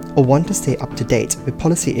show or want to stay up to date with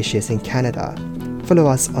policy issues in Canada, follow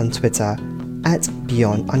us on Twitter at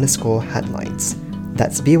beyond_headlines.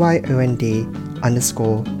 That's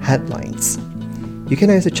BYOND_headlines. You can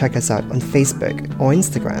also check us out on Facebook or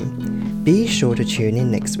Instagram. Be sure to tune in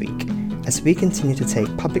next week as we continue to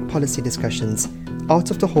take public policy discussions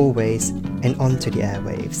out of the hallways and onto the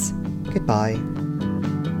airwaves. Goodbye.